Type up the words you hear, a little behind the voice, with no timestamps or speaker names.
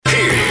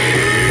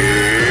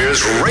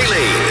Here's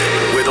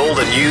Raylene with all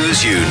the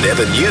news you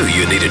never knew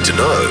you needed to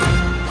know.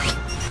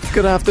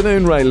 Good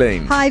afternoon,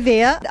 Raylene. Hi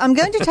there. I'm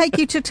going to take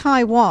you to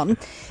Taiwan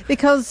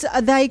because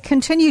they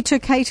continue to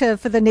cater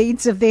for the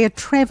needs of their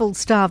travel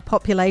staff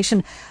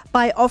population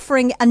by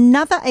offering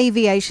another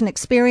aviation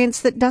experience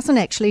that doesn't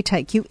actually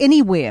take you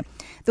anywhere.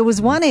 There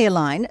was one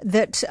airline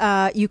that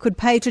you could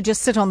pay to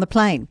just sit on the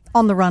plane,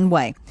 on the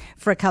runway,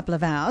 for a couple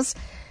of hours.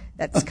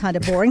 That's kind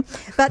of boring.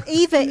 But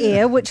Eva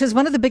Air, which is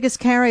one of the biggest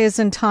carriers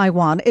in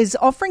Taiwan, is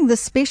offering this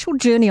special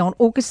journey on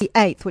August the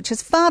 8th, which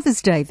is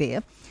Father's Day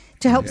there,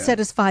 to help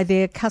satisfy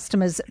their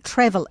customers'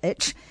 travel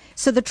itch.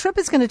 So the trip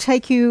is going to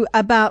take you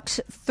about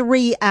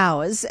 3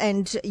 hours,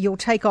 and you'll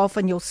take off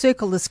and you'll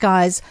circle the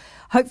skies.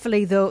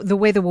 Hopefully the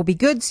weather will be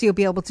good, so you'll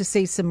be able to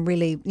see some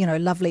really,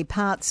 lovely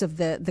parts of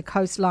the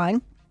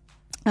coastline.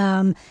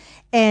 And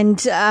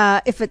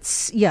if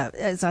it's,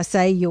 as I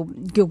say, you'll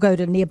go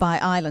to nearby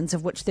islands,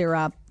 of which there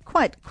are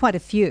quite a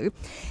few.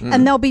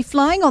 And they'll be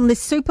flying on this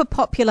super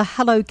popular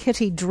Hello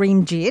Kitty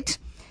Dream Jet.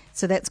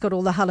 So that's got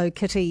all the Hello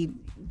Kitty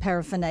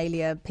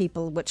paraphernalia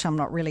people, which I'm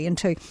not really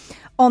into,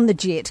 on the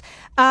jet.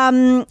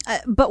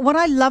 But what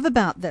I love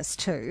about this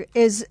too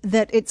is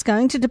that it's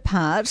going to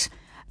depart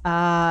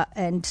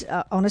and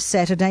on a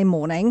Saturday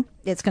morning.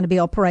 It's going to be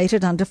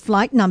operated under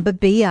flight number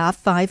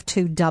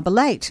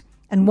BR5288.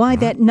 And why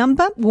that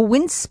number? Well,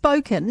 when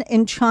spoken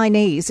in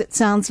Chinese, it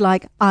sounds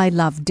like I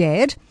love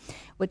Dad,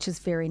 which is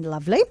very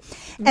lovely.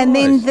 And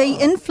then the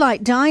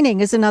in-flight dining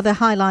is another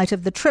highlight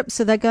of the trip.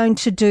 So they're going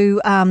to do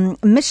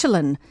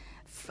Michelin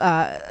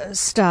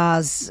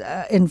stars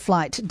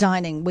in-flight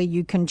dining, where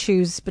you can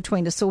choose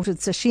between assorted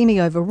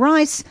sashimi over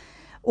rice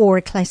or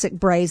a classic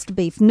braised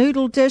beef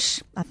noodle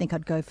dish. I think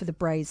I'd go for the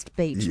braised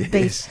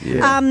beef.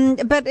 Yeah.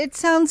 But it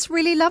sounds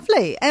really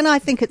lovely. And I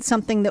think it's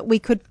something that we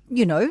could,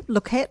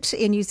 look at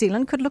in New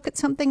Zealand, could look at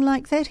something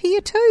like that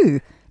here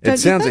too. It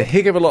sounds a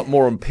heck of a lot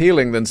more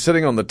appealing than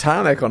sitting on the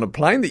tarmac on a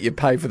plane that you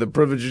pay for the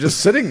privilege of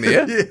just sitting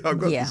there. Yeah, I've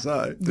got to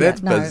say.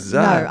 That's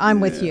bizarre. No, I'm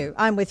with you.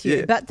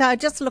 Yeah. But they're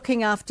just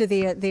looking after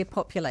their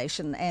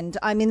population. And,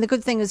 I mean, the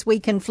good thing is we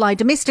can fly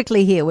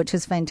domestically here, which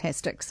is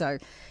fantastic. So,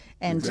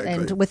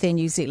 and within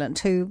New Zealand,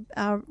 who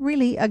are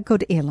really a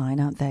good airline,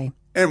 aren't they?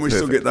 And we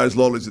still get those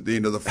lollies at the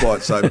end of the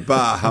flight. So,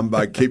 bar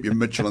humbug, keep your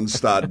Michelin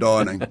star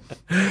dining.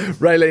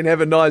 Raylene, have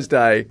a nice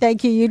day.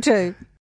 Thank you, you too.